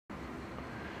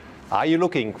Are you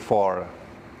looking for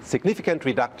significant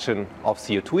reduction of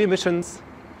CO2 emissions,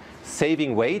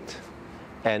 saving weight,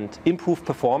 and improved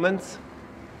performance?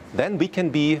 Then we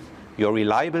can be your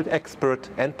reliable expert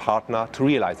and partner to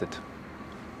realize it.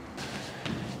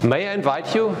 May I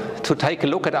invite you to take a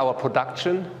look at our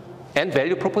production and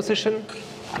value proposition?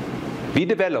 We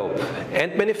develop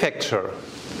and manufacture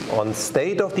on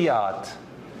state-of-the-art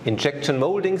injection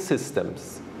molding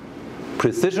systems,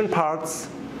 precision parts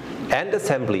and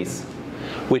assemblies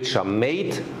which are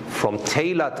made from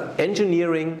tailored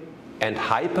engineering and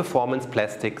high-performance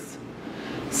plastics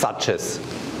such as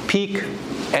PEEK,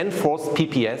 enforced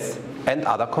PPS and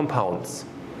other compounds.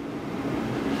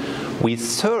 We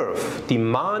serve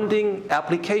demanding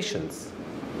applications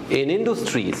in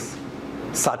industries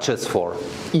such as for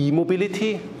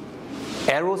e-mobility,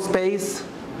 aerospace,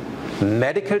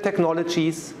 medical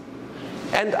technologies,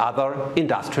 and other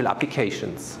industrial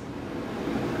applications.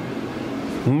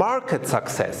 Market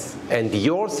success and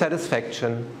your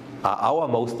satisfaction are our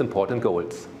most important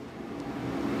goals.